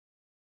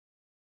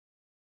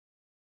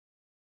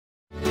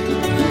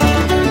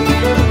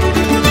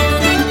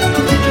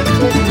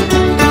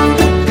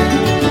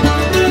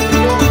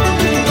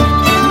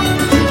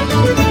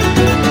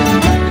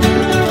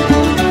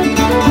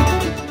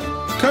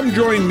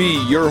me,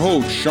 your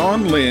host,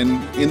 Sean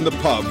Lynn, in the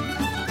pub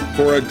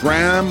for a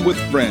Dram with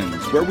friends,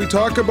 where we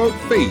talk about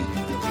faith,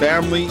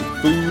 family,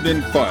 food,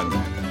 and fun.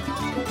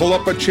 Pull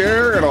up a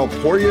chair and I'll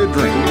pour you a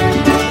drink.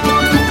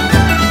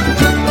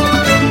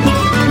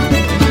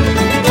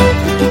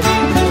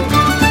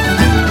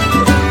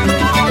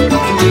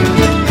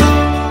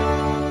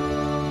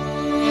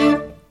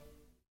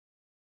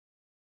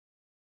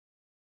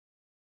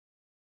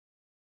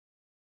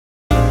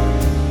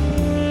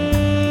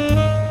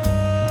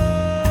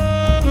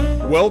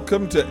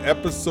 Welcome to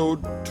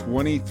episode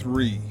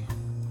 23.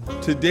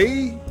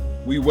 Today,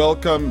 we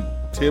welcome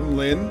Tim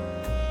Lynn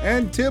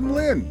and Tim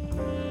Lynn.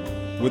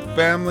 With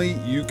family,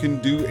 you can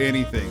do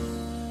anything.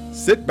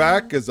 Sit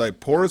back as I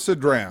pour us a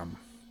dram.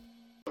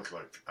 Look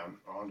like I'm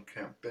on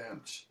Camp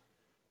Bench.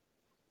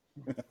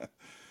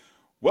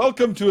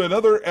 Welcome to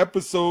another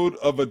episode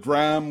of A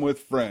Dram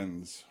with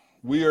Friends.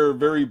 We are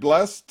very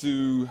blessed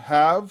to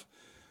have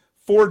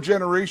 4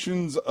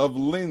 generations of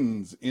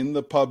Lynns in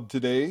the pub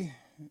today.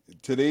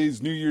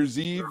 Today's New Year's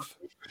Eve,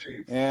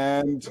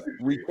 and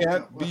we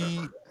can't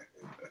be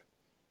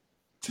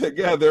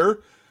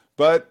together,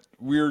 but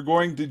we're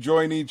going to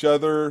join each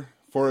other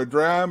for a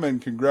dram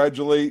and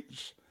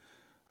congratulate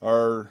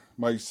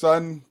my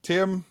son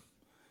Tim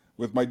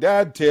with my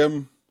dad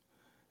Tim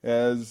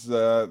as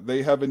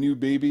they have a new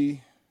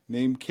baby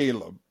named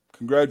Caleb.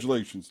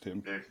 Congratulations,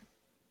 Tim. Okay.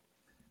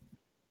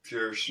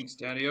 Cheers. Thanks,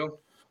 Daddy-o. You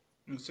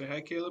want to say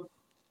hi, Caleb?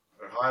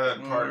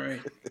 Highland Park. All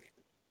right.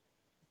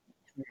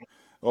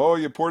 Oh,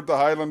 you poured the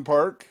Highland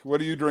Park. What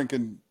are you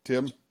drinking,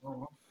 Tim?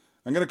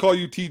 I'm going to call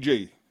you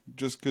TJ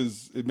just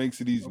because it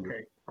makes it easier.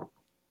 Okay.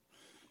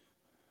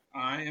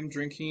 I am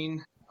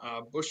drinking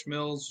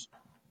Bushmills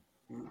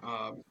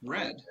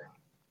Red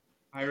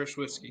Irish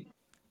whiskey.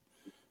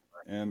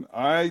 And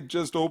I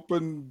just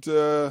opened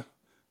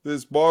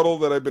this bottle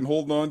that I've been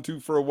holding on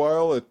to for a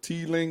while, a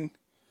Teeling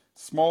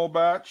small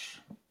batch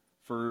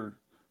for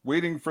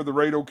waiting for the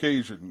right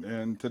occasion.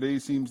 And today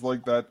seems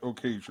like that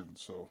occasion.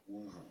 So.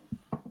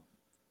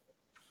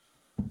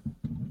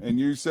 And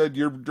you said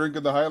you're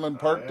drinking the Highland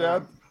Park,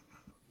 Dad?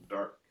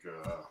 Dark,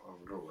 I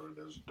don't know what it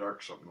is.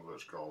 Dark something what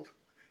it's called.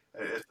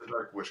 It's a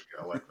dark whiskey.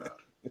 I like that.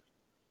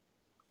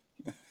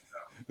 Yeah.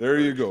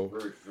 There you go.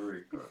 Very,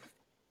 very good.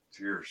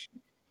 Cheers.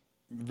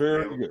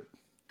 Very good.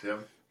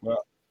 Tim,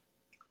 well,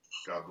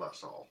 God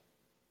bless all.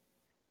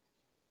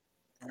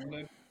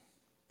 Amen.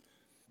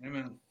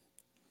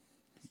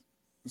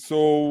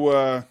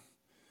 So,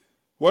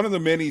 one of the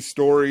many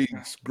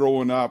stories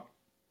growing up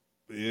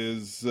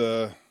is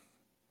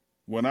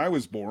when I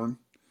was born,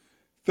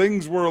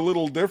 things were a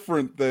little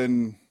different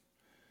than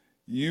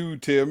you,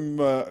 Tim,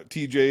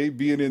 TJ,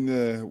 being in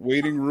the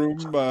waiting room.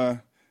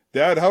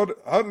 Dad, how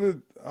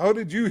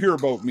did you hear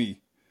about me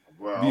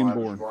being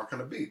born? I was walking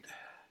a beat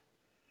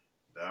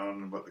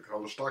down in what they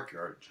call the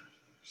stockyard,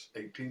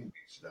 18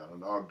 beats down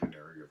in the Ogden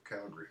area of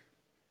Calgary.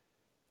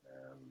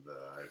 And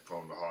I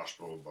phoned the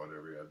hospital about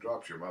I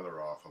dropped your mother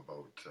off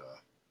about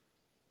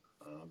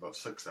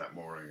 6 that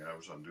morning. I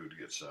was on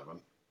duty at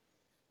 7.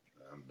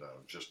 And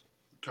just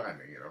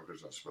timing,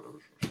 because that's what it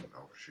was,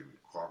 she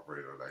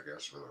cooperated, I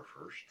guess, with her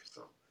first.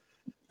 So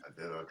I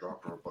did. I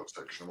dropped her about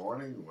 6 in the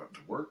morning, went to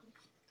work,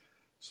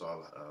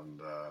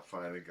 and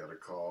finally got a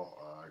call.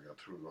 I got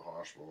through the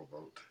hospital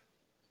about,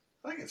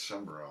 I think it's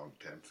somewhere around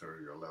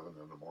 10:30 or 11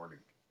 in the morning.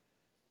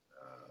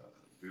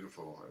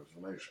 Beautiful. It was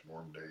a nice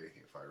warm day,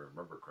 if I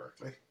remember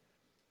correctly,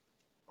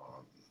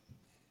 on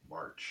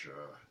March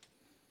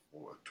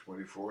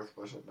 24th,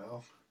 was it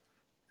now?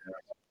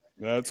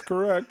 That's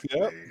correct,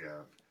 yep.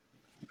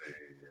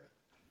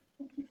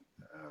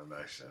 And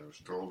I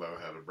was told I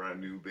had a brand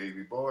new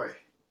baby boy, and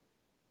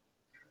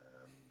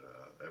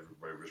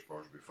everybody was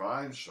supposed to be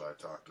fine. So I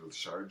talked to the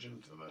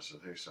sergeant, and I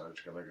said, "Hey,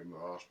 Sarge, can I get him to the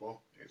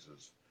hospital?" He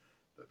says,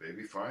 "The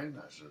baby fine?"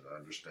 I said, "I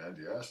understand.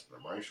 Yes." "The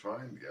wife's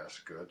fine?" "Yes."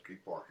 "Good.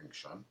 Keep walking,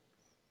 son."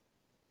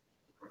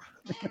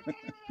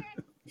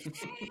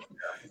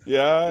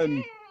 Yeah,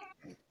 and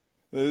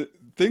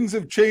things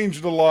have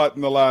changed a lot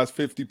in the last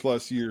 50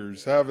 plus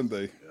years, haven't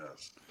they?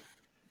 Yes,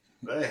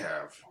 they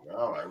have.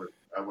 Well,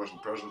 I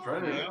wasn't present for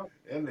any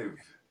of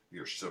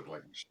your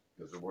siblings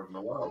because it wasn't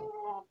allowed.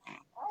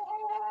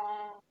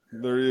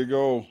 There you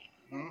go.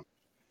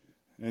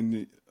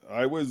 And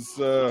I was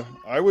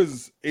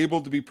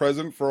able to be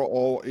present for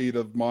all 8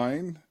 of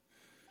mine,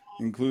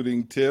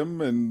 including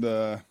Tim and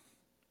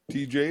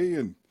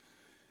TJ,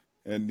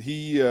 and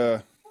he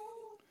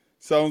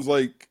sounds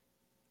like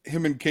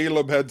him and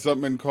Caleb had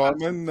something in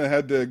common. They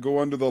had to go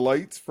under the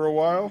lights for a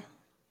while.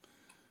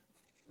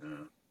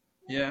 Yeah.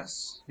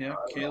 Yes. Yeah.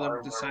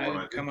 Caleb decided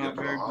to come out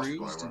very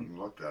bruised. I went and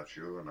looked at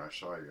you, and I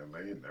saw you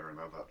laying there, and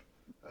I thought,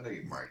 that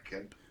ain't my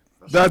kid.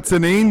 That's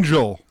an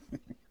angel.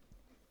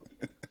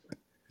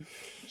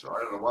 So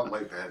I don't know what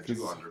life I had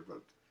you under,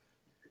 but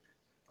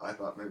I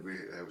thought maybe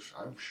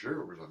I'm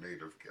sure it was a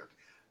native kid.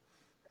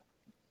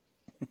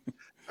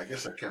 I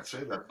guess I can't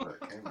say that,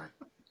 can I?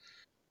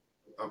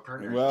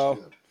 Apparently Well, I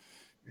did.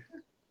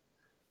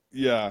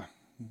 Yeah,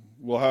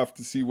 we'll have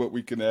to see what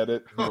we can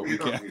edit. No, What you we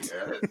don't can't. need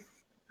to edit.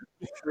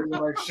 Sure you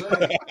might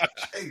say.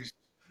 Jeez.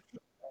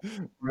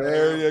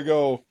 There you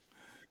go.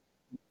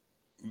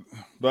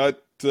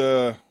 But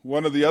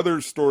one of the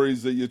other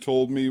stories that you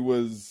told me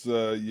was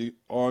you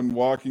on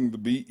walking the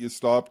beat, you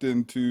stopped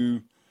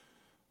into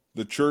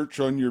the church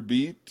on your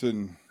beat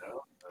and Yeah,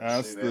 and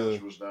asked St. Anne's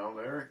the was down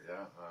there,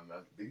 yeah, on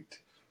that beat.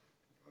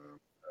 Uh,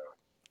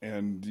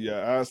 and you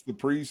asked the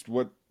priest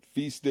what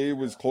feast day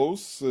was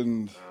close,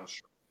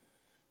 sure.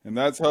 and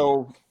that's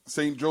how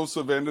Saint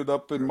Joseph ended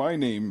up in Good. my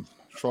name,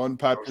 Sean How's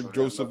Patrick it end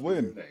Joseph up in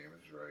Lynn. your name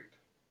is right.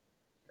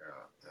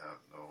 Yeah, yeah,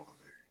 no.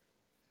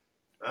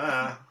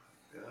 Ah,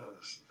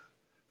 yes.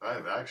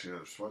 I've actually,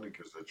 it's funny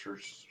because the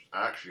church is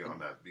actually on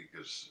that beat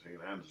because St.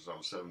 Anne's is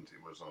on 17,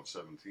 was on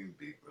 17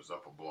 beat, was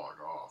up a block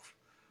off.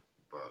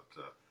 But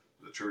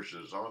the church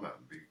that is on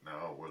that beat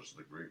now was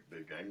the great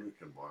big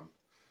Anglican one,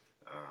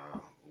 uh,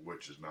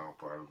 which is now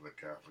part of the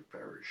Catholic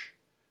parish.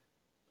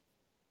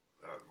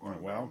 That Oh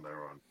one wow! down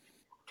there on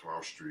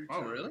 12th Street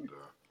Oh, really? and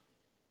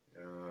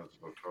yeah, it's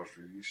about 12th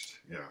Street East.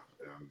 Yeah,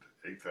 and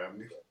 8th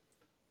Avenue.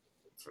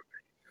 So,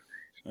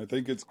 I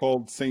think it's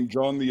called Saint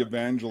John the yeah,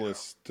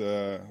 Evangelist.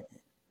 yeah.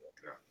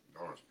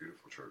 No, it's a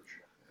beautiful church.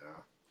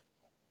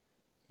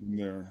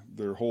 Yeah.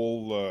 Their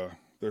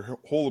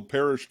whole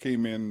parish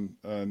came in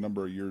a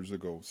number of years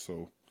ago,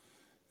 so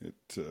it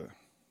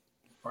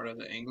Part of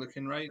the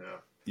Anglican rite. Yeah. I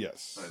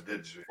yes.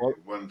 did. Well,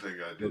 One thing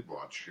I did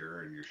watch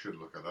here, and you should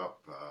look it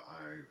up.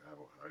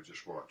 I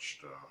just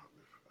watched.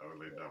 I was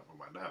laid down for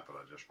my nap, but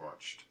I just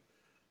watched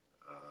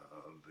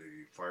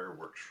the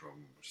fireworks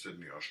from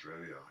Sydney,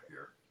 Australia.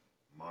 Here,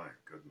 my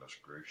goodness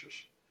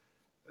gracious!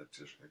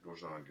 It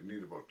goes on. You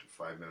need about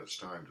 5 minutes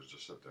time to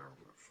just sit there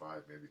for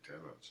 5, maybe 10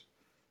 minutes.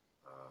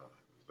 Uh,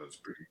 that's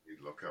pretty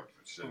neat. Look up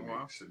Oh, Sydney,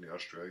 wow. Sydney,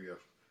 Australia,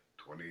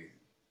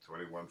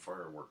 2021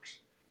 fireworks.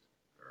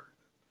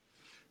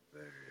 They,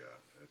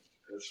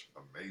 it's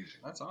amazing.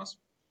 That's awesome.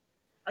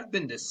 I've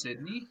been to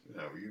Sydney.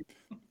 Yeah, you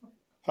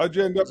how'd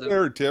you end up Was it?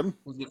 there, Tim?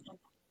 Was it?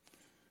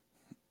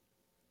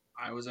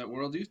 I was at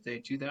World Youth Day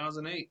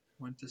 2008.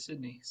 Went to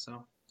Sydney,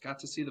 so got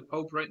to see the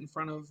Pope right in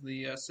front of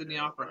the Sydney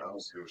Yeah, Opera well,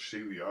 House. you'll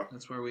see the up.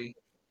 That's where we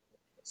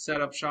set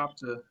up shop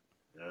to.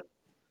 Yeah,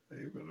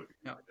 you've been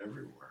Yeah.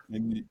 everywhere.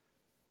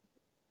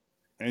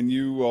 And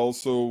you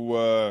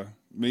also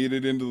made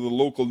it into the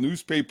local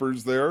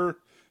newspapers there,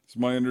 is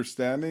my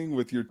understanding,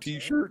 with your That's right.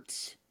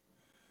 T-shirts.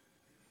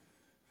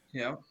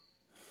 Yeah.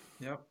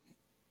 Yep.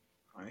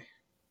 My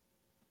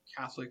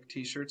Catholic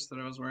T-shirts that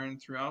I was wearing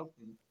throughout.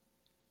 And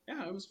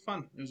yeah, it was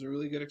fun. It was a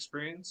really good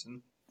experience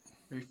and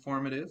very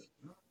formative.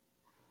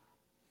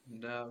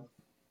 And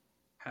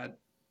had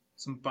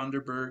some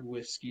Bundaberg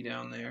whiskey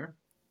down there.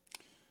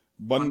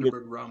 Bunder,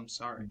 Bundaberg rum,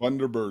 sorry.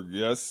 Bunderberg,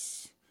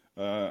 yes.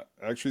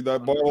 Actually,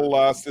 that bottle Bundaberg rum.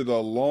 lasted a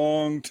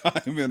long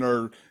time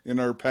in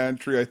our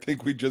pantry. I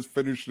think we just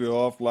finished it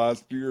off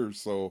last year,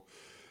 so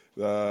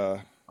uh,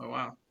 Oh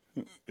wow,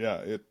 yeah,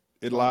 it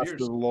 12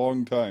 lasted a years.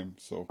 long time.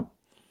 So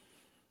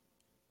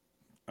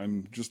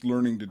I'm just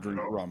learning to I don't drink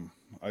know. rum.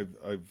 I've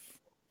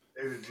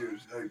David,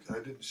 I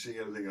didn't see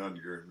anything on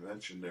your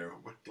mention there.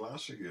 What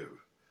glass are you?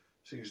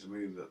 Seems to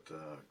me that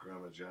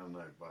Grandma Jan and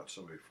I bought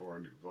somebody 4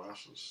 new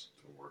glasses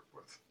to work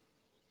with.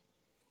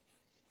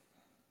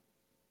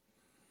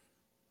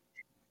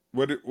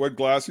 what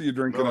glass are you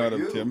drinking No, out of,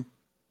 you. Tim?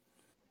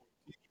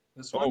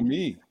 This Oh, one?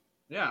 me.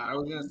 Yeah, I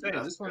was gonna say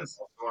this That's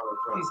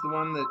one's the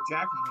one that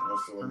Jackie had the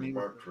for one you me with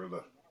marked for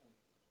the.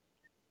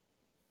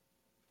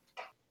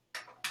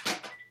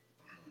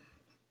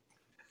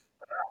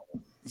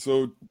 So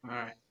all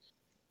right.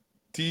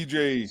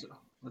 TJ, So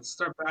let's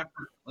start back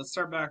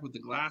with the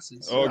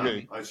glasses. Yeah, okay.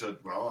 Maybe. I said,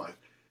 well, I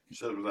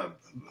said with that.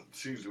 It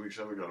seems to me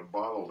somebody got a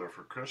bottle there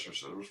for Christmas.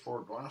 So there was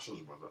 4 glasses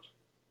with it.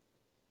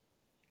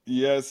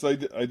 Yes, I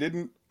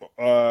didn't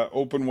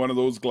open one of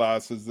those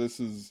glasses. This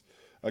is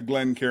a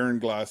Glencairn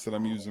glass that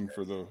I'm Oh, using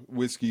for the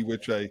whiskey,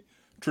 which I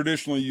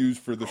traditionally use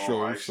for the oh,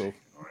 show. I see. So,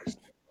 Oh, I see.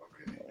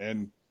 Okay.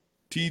 and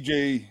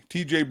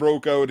TJ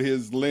broke out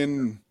his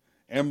Lynn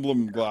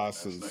emblem That's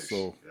glasses. nice.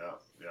 So, Yeah,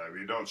 yeah.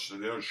 They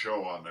don't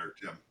show on there,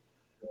 Tim.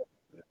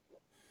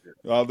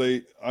 Yeah, they Oh,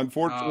 okay.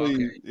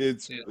 unfortunately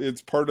See it.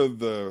 it's part of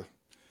the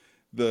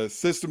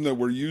system that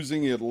we're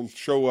using. It'll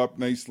show up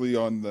nicely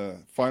on the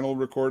final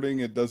recording.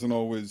 It doesn't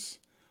always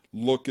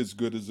look as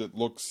good as it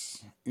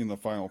looks in the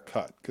final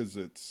cut because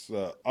it's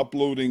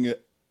uploading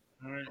it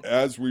All right.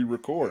 as we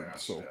record.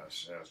 yes, So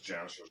yes, yes.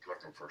 Janice was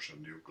looking for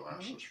some new All right.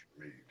 glasses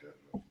for me.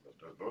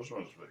 But those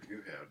ones that you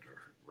had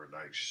were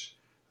nice.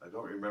 I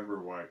don't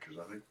remember why, because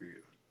I think we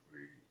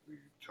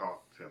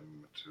talked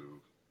him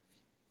to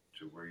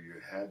where you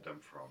had them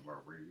from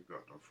or where you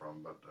got them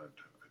from, but I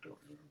don't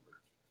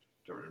remember.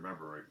 Don't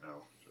remember right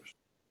now. Just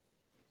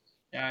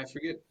Yeah,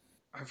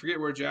 I forget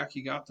where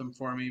Jackie got them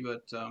for me,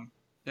 but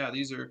yeah,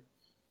 these yeah.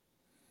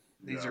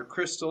 are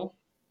crystal.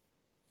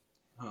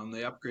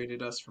 They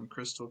upgraded us from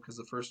crystal because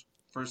the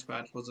first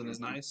batch wasn't as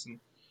Mm-hmm. nice, and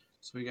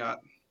so we got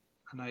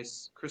a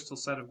nice crystal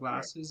set of Yeah.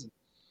 glasses. And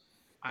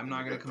I'm And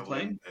not you gonna got the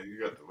Lynn, complain. and you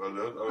got well,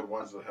 the other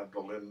ones that have the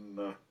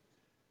Lynn,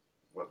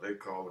 what they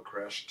call the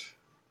crest,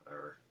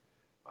 or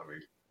I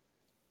mean,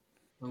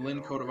 The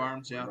Lynn coat of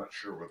arms, we're yeah. not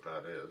sure what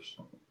that is.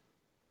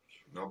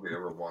 Nobody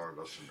ever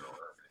wanted us in their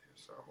army,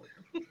 so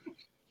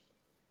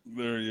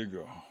There you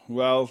go.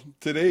 Well,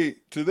 today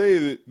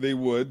they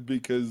would,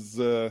 because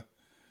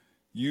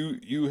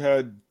you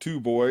had two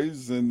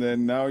boys, and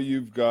then now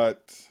you've got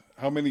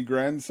how many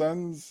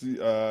grandsons?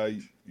 You've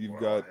well,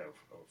 got, I have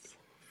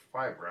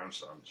 5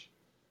 grandsons.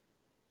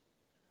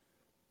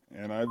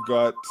 and I've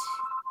got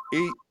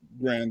 8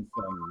 grandsons.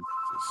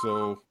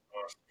 So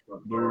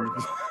Front door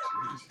there's now.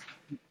 Jeez.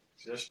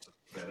 Just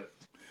a minute.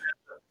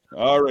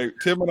 all right.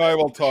 Tim and I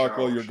will talk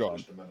while Shower, you're so gone.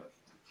 just a minute.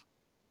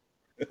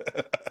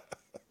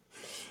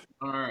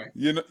 All right.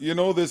 You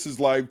know this is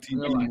live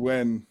Real TV life.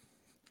 when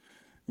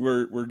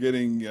we're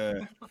getting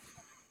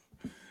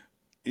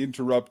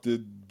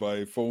interrupted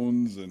by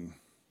phones, and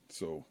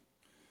so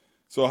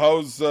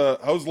how's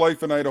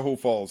life in Idaho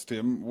Falls,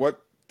 Tim?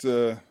 What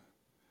tell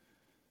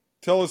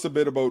us a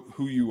bit about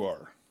who you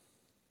are.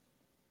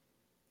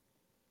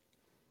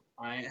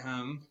 I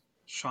am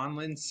Sean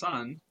Lynn's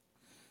son,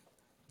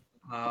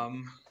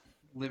 um,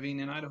 living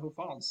in Idaho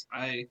Falls.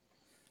 I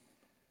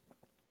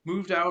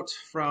moved out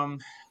from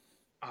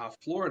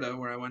Florida,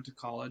 where I went to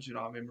college at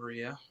Ave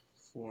Maria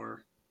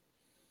for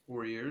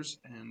 4 years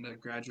and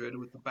graduated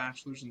with a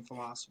bachelor's in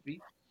philosophy,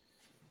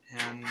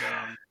 and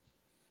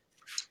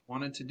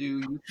wanted to do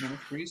youth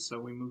ministry, so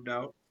we moved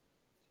out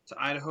to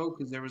Idaho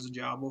because there was a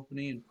job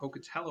opening in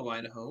Pocatello,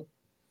 Idaho.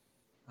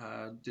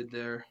 Did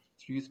their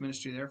youth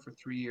ministry there for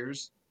 3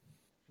 years,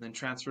 and then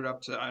transferred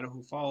up to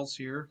Idaho Falls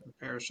here, the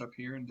parish up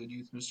here, and did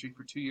youth ministry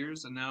for 2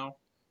 years. And now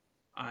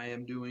I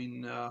am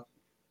doing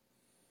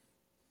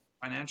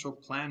financial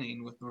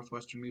planning with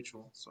Northwestern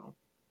Mutual. So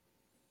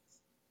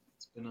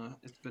it's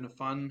been a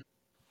fun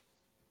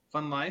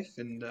life,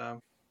 and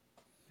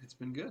it's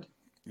been good.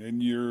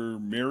 And you're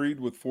married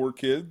with 4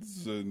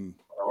 kids, and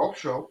I hope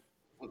so.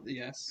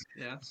 Yes,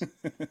 yes.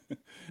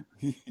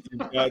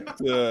 you've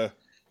got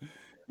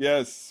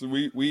yes,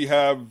 we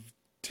have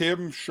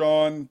Tim,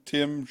 Sean.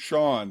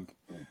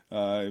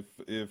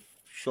 If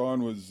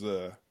Sean was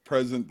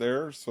present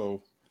there,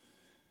 so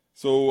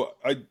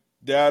I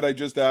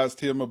just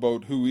asked him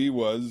about who he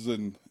was,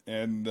 and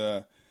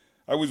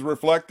I was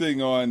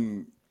reflecting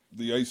on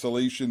the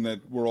isolation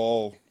that we're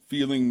all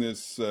feeling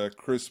this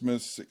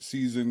Christmas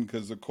season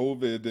because of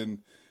COVID, and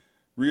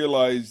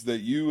realized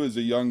that you, as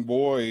a young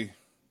boy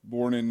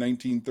born in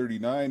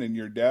 1939, and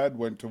your dad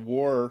went to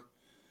war,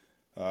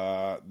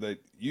 that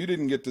you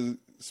didn't get to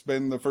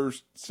spend the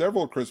first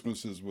several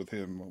Christmases with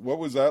him. What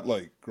was that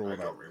like I growing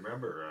up? don't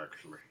remember,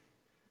 actually.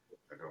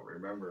 I don't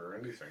remember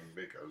anything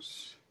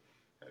because,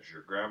 as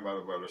your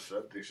grandmother would have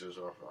said, he says,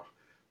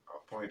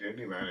 I'll point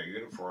any man in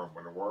uniform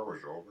when the war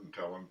was over and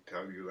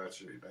tell you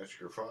that's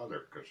your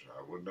father, because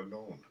I wouldn't have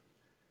known.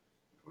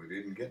 We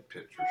didn't get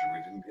pictures, we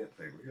didn't get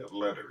things. We got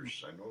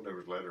letters. I know there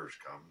was letters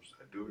comes.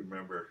 I do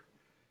remember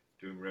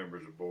as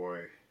a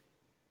boy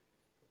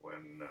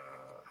when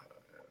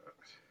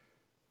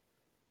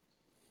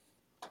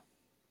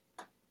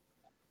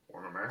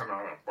a man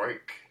on a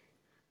bike,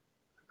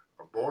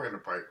 a boy on a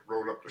bike,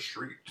 rode up the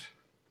street.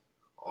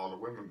 All the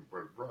women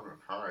would run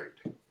and hide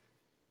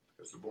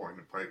because the boy on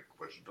the bike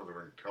was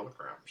delivering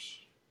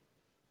telegrams,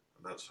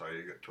 and that's how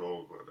you get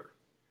told whether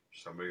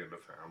somebody in the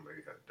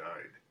family had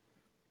died.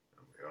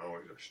 And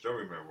I still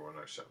remember when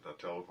I sent the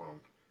telephone,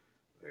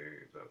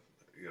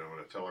 when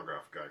a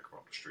telegraph guy come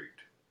up the street,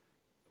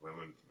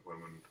 women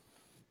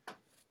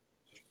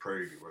just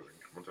prayed he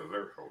wasn't coming to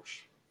their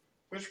house,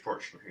 which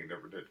fortunately he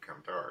never did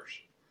come to ours.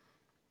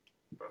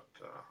 But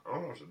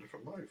it was a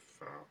different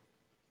life.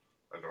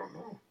 I don't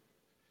know.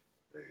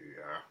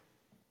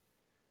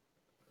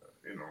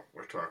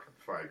 We're talking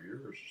 5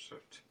 years,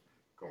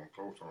 going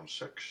close on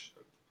 6.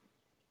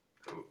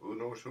 Who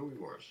knows who he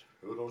was?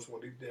 Who knows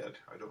what he did?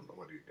 I don't know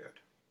what he did.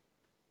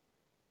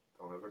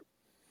 Don't ever.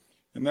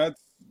 And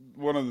that's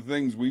one of the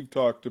things we've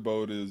talked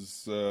about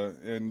is,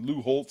 and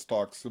Lou Holtz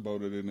talks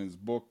about it in his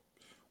book,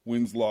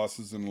 Wins,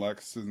 Losses, and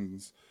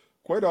Lessons.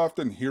 Quite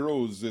often,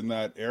 heroes in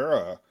that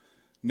era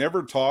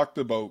never talked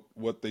about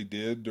what they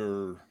did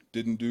or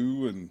didn't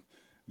do, and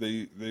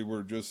they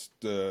were just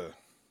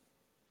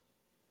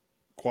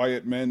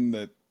quiet men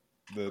that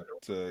did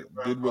what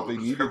Grandfather they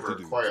was needed ever to a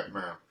do. quiet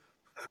man.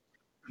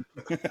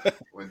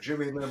 When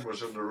Jimmy Lynn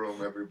was in the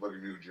room, everybody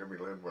knew Jimmy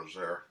Lynn was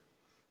there,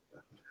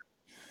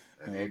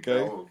 and he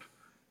Okay. bellowed.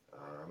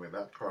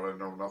 That part I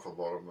know enough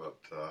about him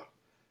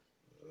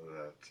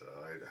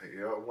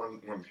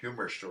one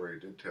humor story he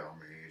did tell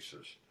me. He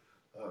says,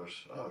 I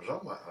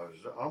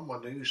was on my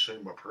knees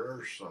saying my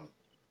prayers, son.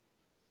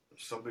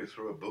 Somebody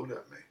threw a boot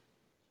at me.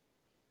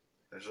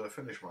 As I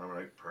finished my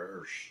night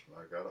prayers,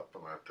 I got up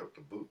and I took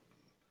the boot.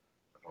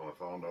 Well, I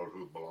found out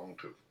who it belonged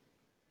to.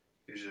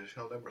 He says,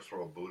 he'll never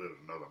throw a boot at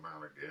another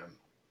man again.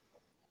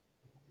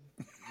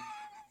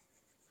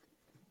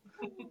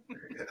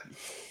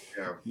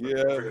 Yeah, but don't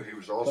Yeah. forget he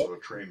was also a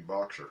trained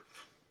boxer.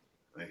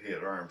 And he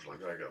had arms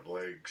like I got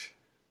legs.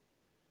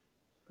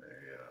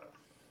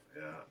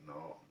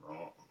 No.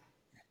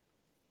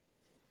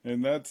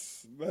 And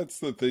that's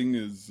the thing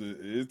is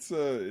it's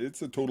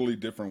a totally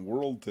different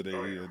world Oh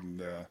today, yeah,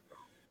 yeah.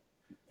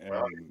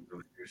 Well, and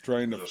he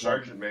trying to was a find.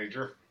 sergeant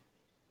major.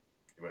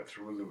 He went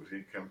through the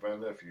he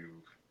campaigned. If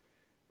you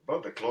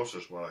about the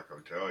closest one I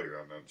can tell you,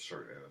 and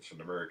it's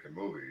an American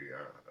movie.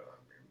 I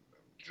mean,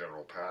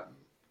 General Patton.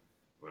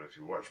 But if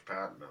you watch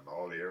Patton and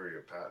all the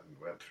area Patton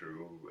went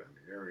through and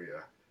the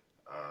area,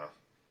 uh,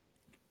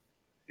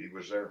 he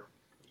was there.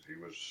 He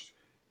was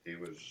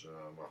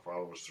my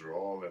father was through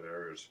all that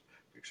areas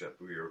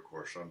except we were of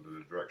course under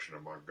the direction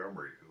of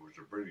Montgomery, who was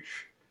the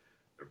British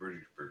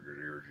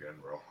Brigadier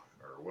General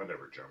or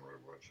whatever general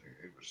it was.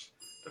 He was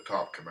the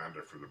top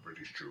commander for the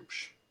British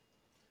troops,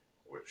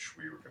 which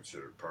we were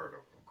considered part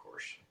of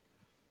course.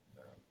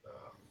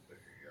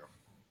 And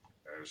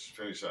I just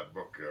finished that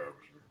book.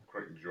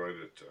 Quite enjoyed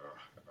it.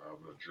 Of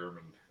the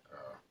German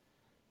uh,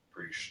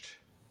 priest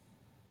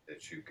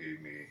that you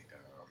gave me,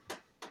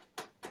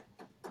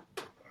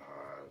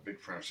 big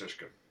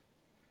Franciscan.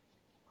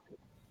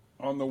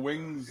 On the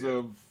wings Yeah,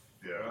 of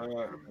yeah,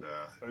 uh, and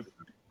I-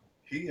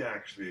 he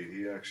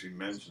actually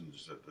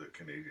mentions that the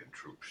Canadian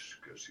troops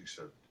because he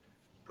said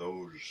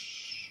those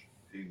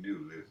he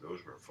knew that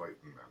those were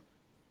fighting men.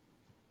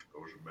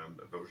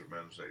 Those are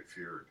men they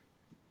feared.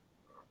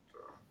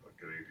 The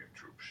Canadian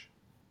troops.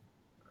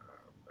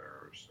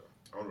 There's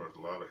oh, there's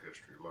a lot of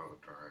history, a lot of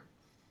time.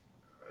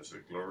 Is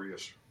it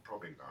glorious?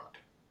 Probably not.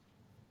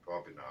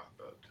 Probably not.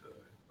 But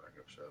like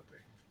I've said,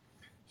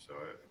 so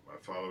my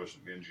father was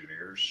in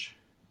engineers,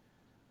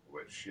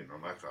 which and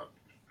I thought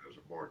as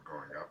a boy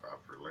growing up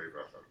after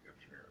labor, I thought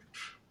engineers.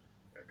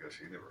 I guess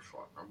he never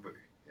fought nobody.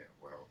 Yeah,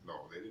 well,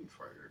 no, they didn't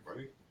fight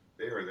anybody.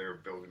 They were there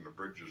building the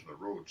bridges and the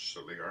roads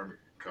so the army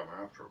could come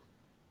after them.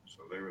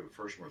 So they were the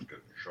first ones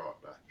getting shot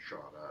at,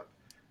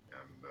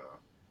 and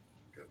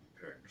getting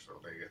pinged. So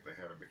they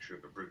had to make sure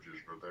the bridges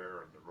were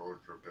there and the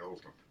roads were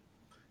built,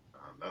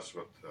 and that's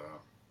what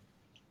that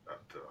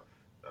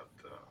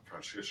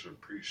Franciscan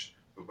priest,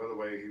 who by the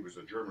way he was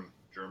a German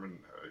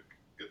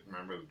get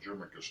member of the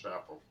German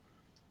Gestapo,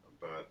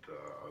 but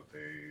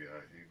he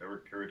never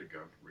carried a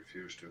gun,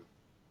 refused to,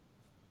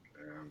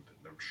 and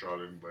never shot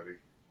anybody,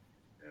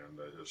 and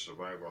his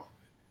survival.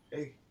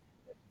 Hey,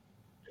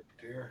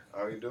 dear,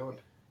 how you doing?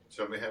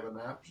 Somebody have a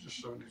nap?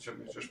 Somebody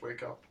just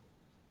wake up?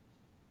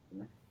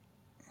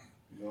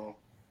 No.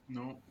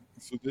 No,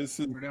 so this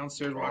is we're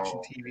downstairs watching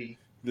Oh, TV.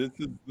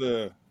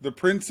 the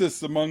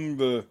princess among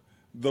the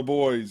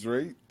boys,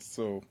 right?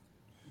 So,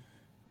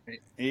 Right.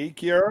 hey,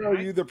 Kiara, are Right.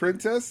 you the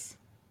princess?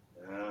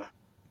 yeah.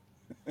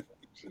 I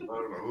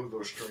don't know who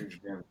those strange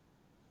men.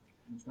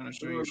 I'm trying to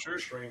show Who you are a those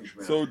shirt. strange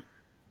men? So,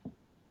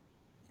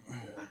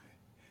 Yeah.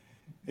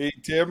 hey,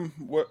 Tim,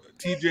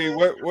 TJ,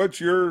 what's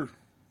your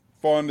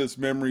fondest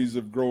memories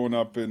of growing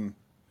up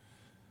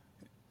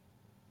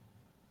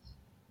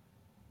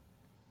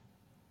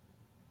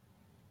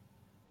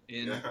In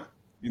Yeah.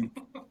 in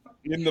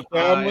in the I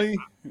family,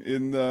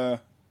 in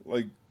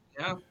like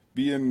yeah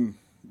being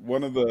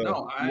one of the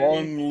no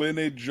long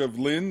lineage of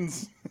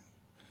Lynns?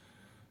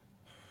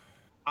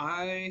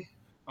 I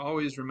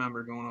always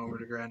remember going over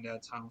to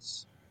Granddad's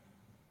house,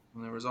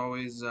 and there was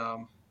always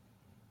oh,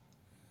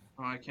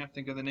 I can't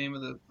think of the name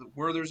of the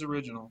Werther's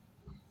Original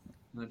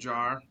in a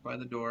jar by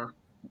the door,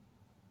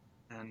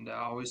 and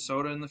always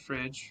soda in the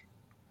fridge,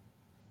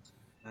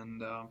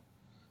 and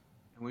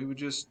we would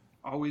just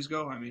always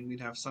go. I mean, we'd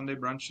have Sunday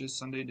brunches,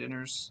 Sunday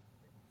dinners,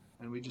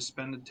 and we just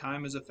spend the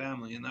time as a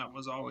family, and that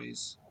was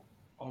always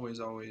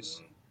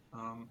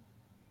um,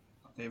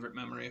 a favorite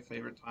memory, a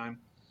favorite time,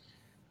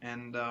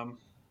 and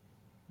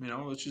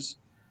it's just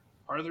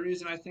part of the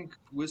reason I think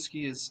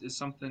whiskey is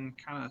something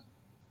kind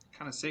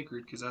of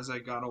sacred because as I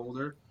got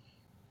older,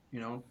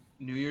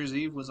 New Year's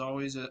Eve was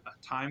always a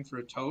time for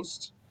a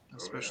toast, Oh yeah.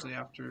 especially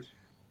after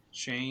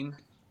Shane.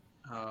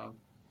 Uh,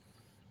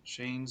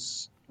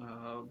 Shane's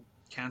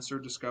cancer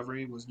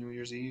discovery was New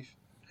Year's Eve,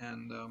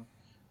 and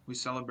we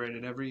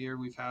celebrated every year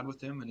we've had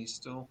with him, and he's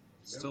still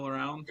Yep. still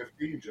around.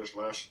 15 just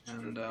last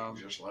And 15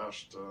 just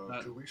last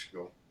that 2 weeks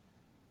ago.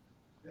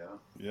 Yeah.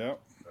 Yeah,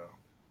 So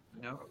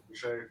yeah we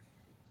say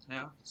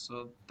yeah.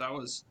 So that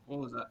was what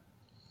was that?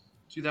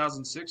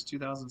 2006,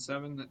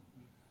 2007. That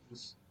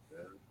was yeah,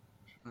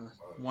 a was.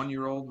 1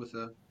 year old with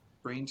a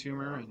brain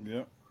tumor, Yeah. and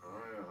yeah,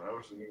 Oh yeah, that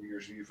was the New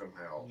Year's Eve from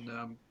hell. and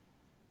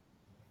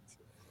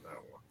That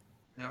one.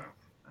 yeah, Yeah.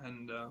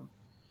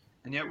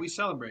 and yet we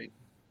celebrate,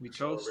 we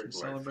toast, we Celebrate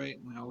life. celebrate,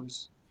 and we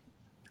always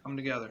come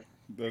together.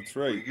 that's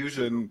We right. use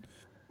it. And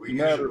We no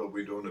use it, matter, but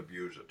we don't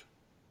abuse it.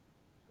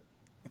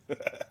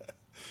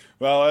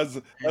 well,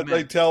 as I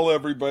Amen. tell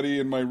everybody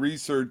in my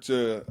research,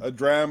 a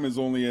dram is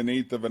only an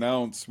eighth of an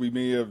ounce. We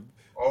may have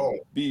Oh,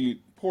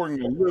 be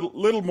pouring a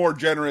little more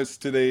generous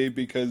today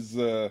because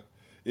it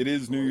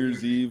is New well,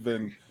 Year's Eve,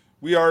 and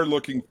we are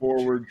looking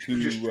forward you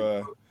just to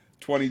ruined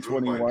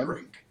my 2021.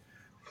 drink.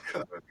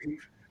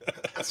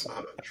 That's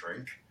not a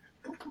drink.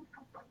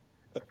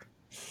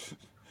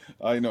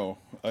 I know,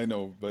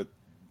 but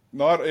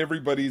not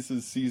everybody's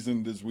as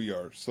seasoned as we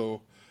are.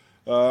 So,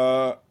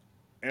 uh,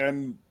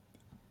 and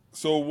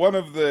so one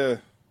of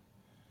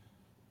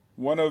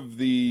one of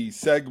the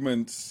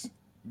segments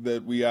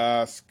that we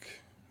ask.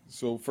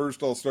 So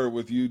first, I'll start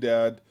with you,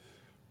 Dad.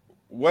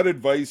 What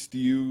advice do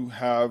you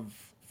have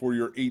for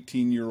your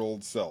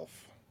 18-year-old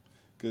self?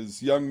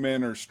 Because young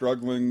men are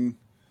struggling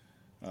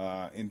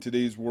in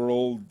today's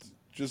world,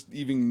 just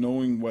even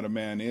knowing what a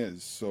man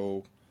is.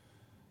 So,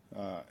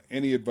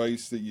 any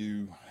advice that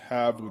you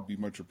have would be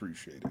much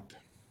appreciated.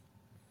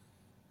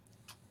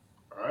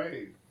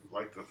 I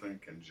like to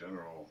think in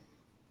general,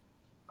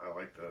 I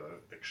like to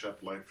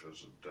accept life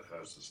as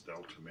it's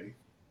dealt to me,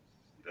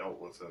 dealt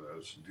with it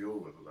as, deal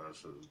with it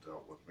as it is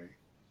dealt with me,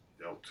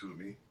 dealt to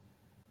me,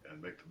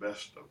 and make the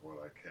best of what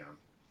I can,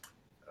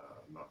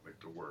 not make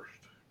the worst.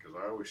 Because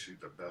I always see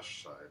the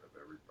best side of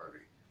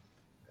everybody,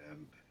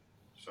 and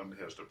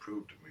somebody has to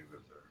prove to me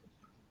that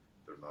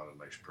they're not a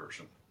nice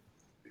person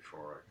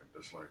before I can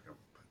dislike them.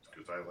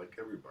 Because I like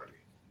everybody.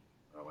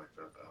 I like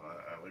that.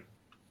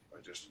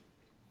 I just,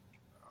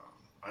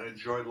 I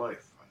enjoy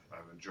life.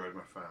 I've enjoyed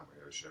my family.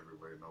 As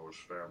everybody knows,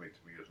 family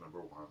to me is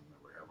number one.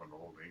 We have an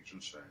old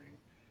ancient saying,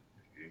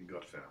 if you ain't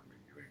got family,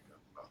 you ain't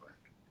got nothing.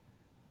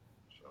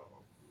 So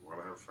we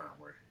want to have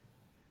family.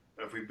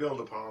 If we build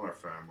upon our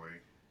family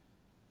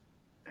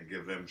and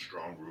give them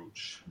strong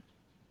roots,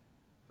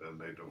 then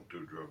they don't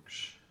do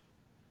drugs.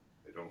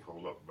 They don't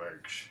hold up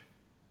banks.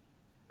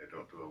 They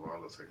don't do a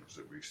lot of things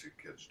that we see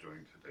kids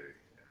doing today.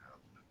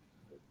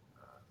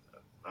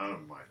 And none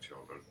of my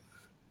children,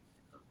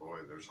 and boy,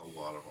 there's a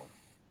lot of them,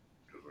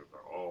 because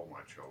all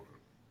my children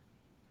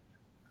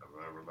have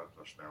never let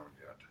us down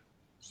yet.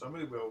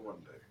 Somebody will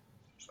one day.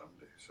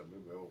 Someday.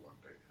 Somebody will one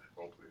day.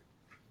 Hopefully.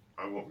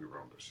 I won't be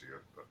around to see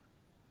it, but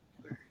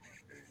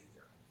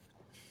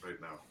right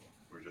now,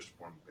 we're just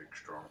one big,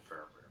 strong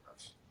family, and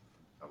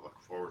I look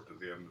forward to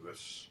the end of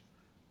this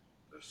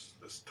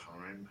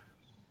time.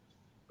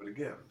 But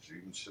again,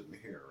 even sitting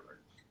here, like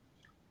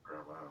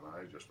Grandma and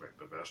I just make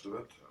the best of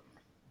it, and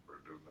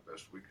we're doing the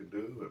best we can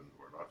do, and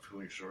we're not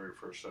feeling sorry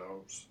for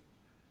ourselves,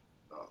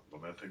 not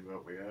lamenting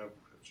what we have.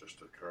 It's just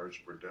the cards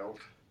we're dealt,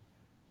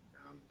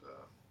 and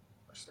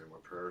I say my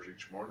prayers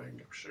each morning,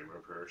 I say my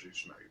prayers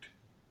each night.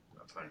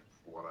 I thank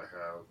for what I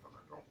have, and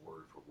I don't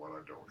worry for what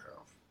I don't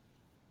have.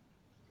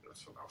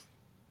 That's enough.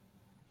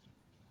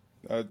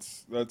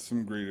 That's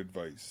some great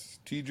advice.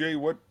 TJ,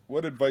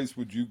 what advice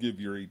would you give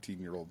your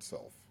 18-year-old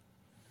self?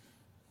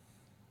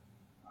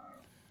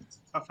 It's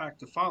a tough act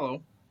to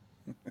follow.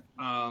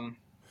 Um,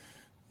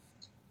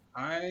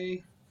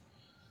 I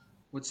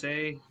would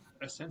say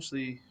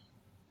essentially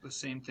the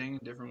same thing in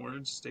different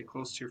words. Stay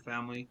close to your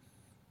family.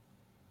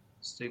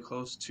 Stay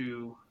close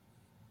to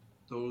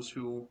those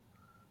who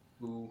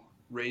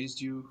raised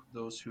you,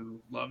 those who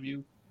love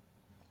you,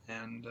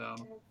 and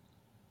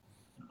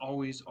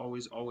always,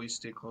 always, always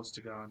stay close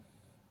to God.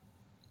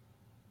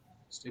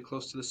 Stay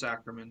close to the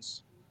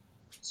sacraments.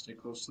 Stay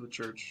close to the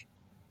church,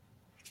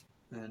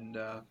 and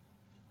I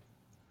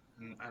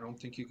don't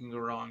think you can go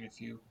wrong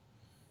if you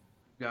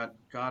got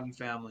God and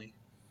family.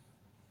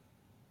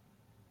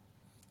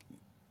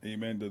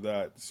 Amen to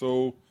that.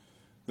 So,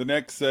 the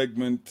next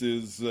segment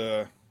is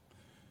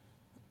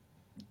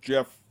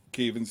Jeff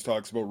Cavins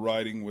talks about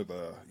riding with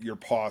your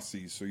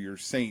posse, so your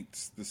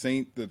saints, the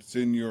saint that's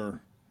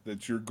your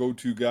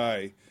go-to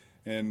guy.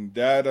 And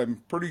Dad,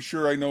 I'm pretty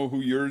sure I know who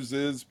yours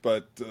is,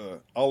 but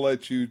I'll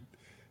let you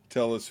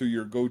tell us who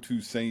your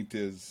go-to saint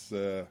is,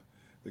 the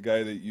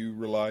guy that you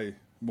rely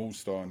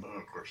most on.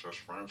 Of course, that's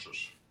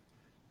Francis.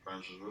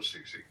 Francis of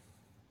Assisi.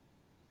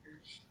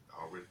 He's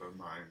always been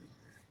mine.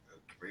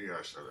 To me,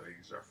 I said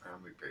he's our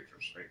family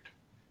patron saint.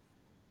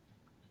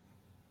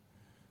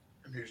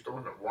 And he's the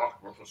one that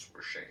walked with us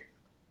for Shane.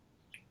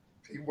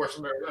 If he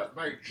wasn't there that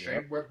night, Shane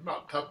Yep. would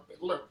not have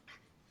lived.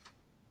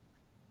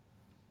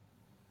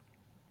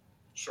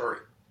 Sorry.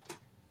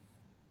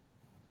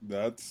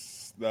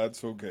 That's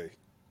okay.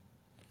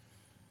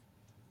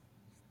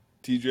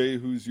 TJ,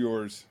 who's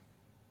yours?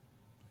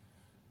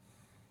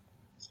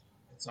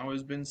 It's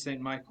always been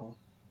Saint Michael.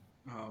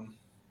 Of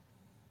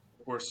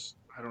course,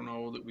 I don't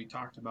know that we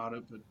talked about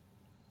it, but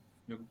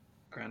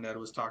Granddad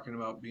was talking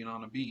about being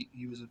on a beat.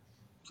 He was a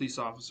police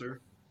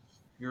officer.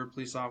 You're a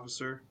police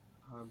officer.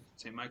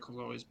 St. Michael's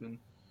always been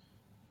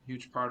a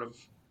huge part of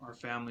our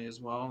family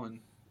as well, and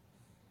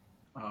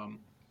um,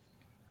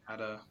 had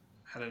a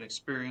had an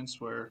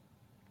experience where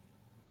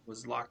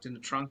was locked in the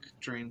trunk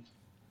during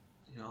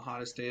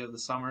hottest day of the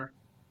summer,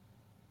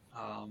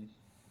 um,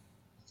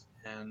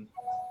 and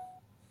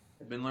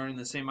I've been learning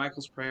the St.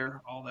 Michael's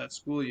prayer all that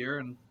school year,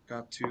 and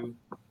got to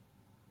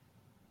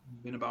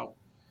been about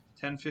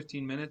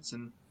 10-15 minutes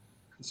and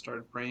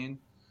started praying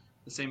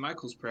the St.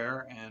 Michael's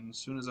prayer. And as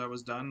soon as I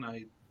was done,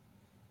 I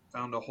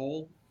found a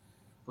hole,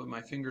 put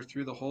my finger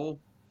through the hole,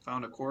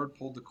 found a cord,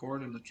 pulled the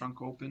cord, and the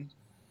trunk opened.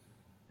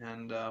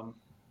 And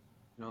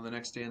the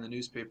next day in the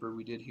newspaper,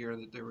 we did hear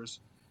that there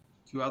was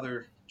two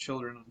other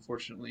children,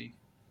 unfortunately,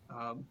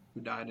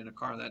 who died in a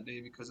car that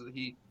day because of the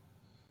heat.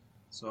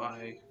 So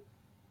I,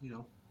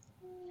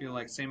 feel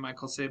like St.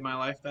 Michael saved my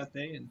life that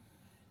day, and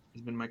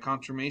he's been my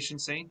confirmation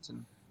saint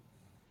and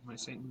my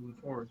saint moving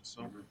forward.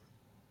 So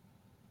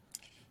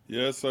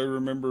Yes, I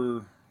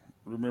remember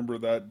remember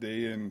that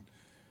day. And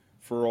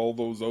for all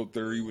those out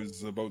there, he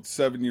was about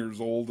 7 years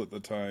old at the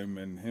time,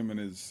 and him and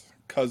his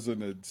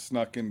cousin had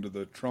snuck into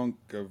the trunk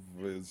of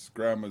his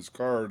grandma's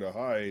car to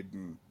hide,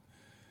 and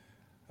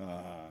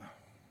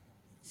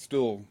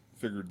still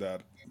figured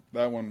that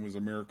one was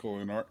a miracle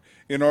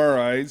in our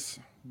eyes.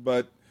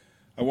 But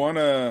I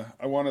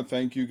wanna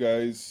thank you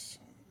guys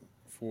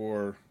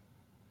for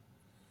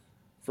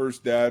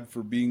first, Dad,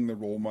 for being the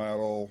role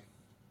model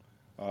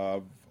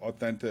of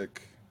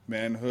authentic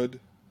manhood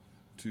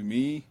to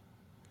me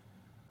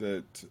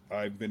that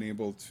I've been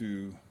able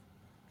to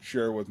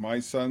share with my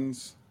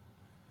sons,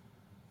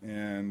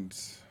 and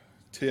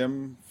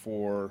Tim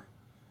for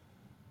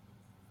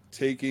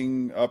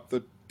taking up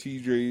the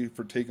TJ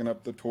for taking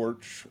up the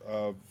torch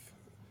of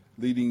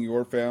leading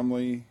your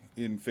family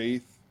in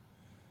faith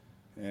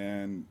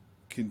and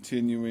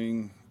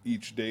continuing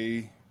each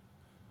day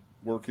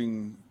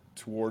working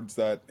towards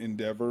that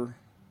endeavor.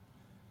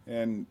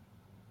 And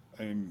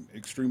I'm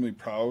extremely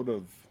proud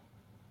of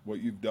what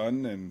you've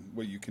done and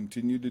what you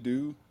continue to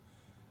do.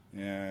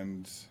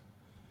 And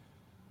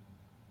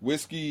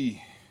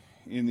whiskey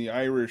in the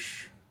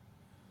Irish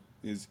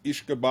is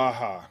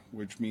Ishkabaha,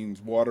 which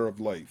means water of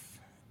life.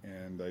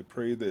 And I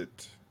pray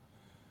that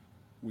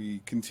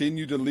we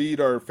continue to lead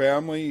our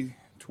family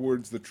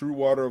towards the true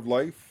water of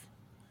life.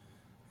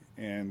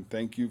 And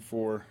thank you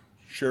for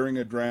sharing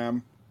a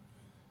dram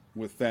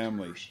with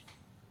family.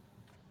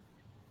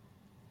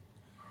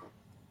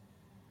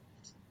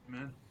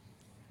 Amen.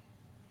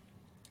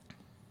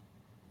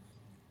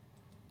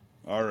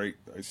 All right,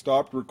 I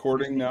stopped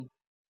recording now.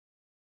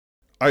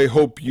 I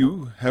hope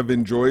you have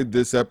enjoyed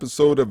this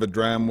episode of A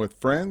Dram with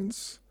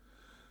Friends.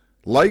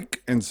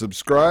 Like and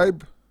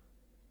subscribe.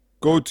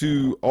 Go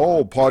to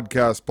all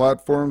podcast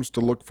platforms to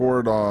look for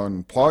it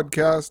on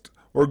podcast,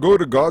 or go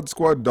to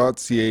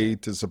godsquad.ca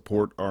to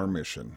support our mission.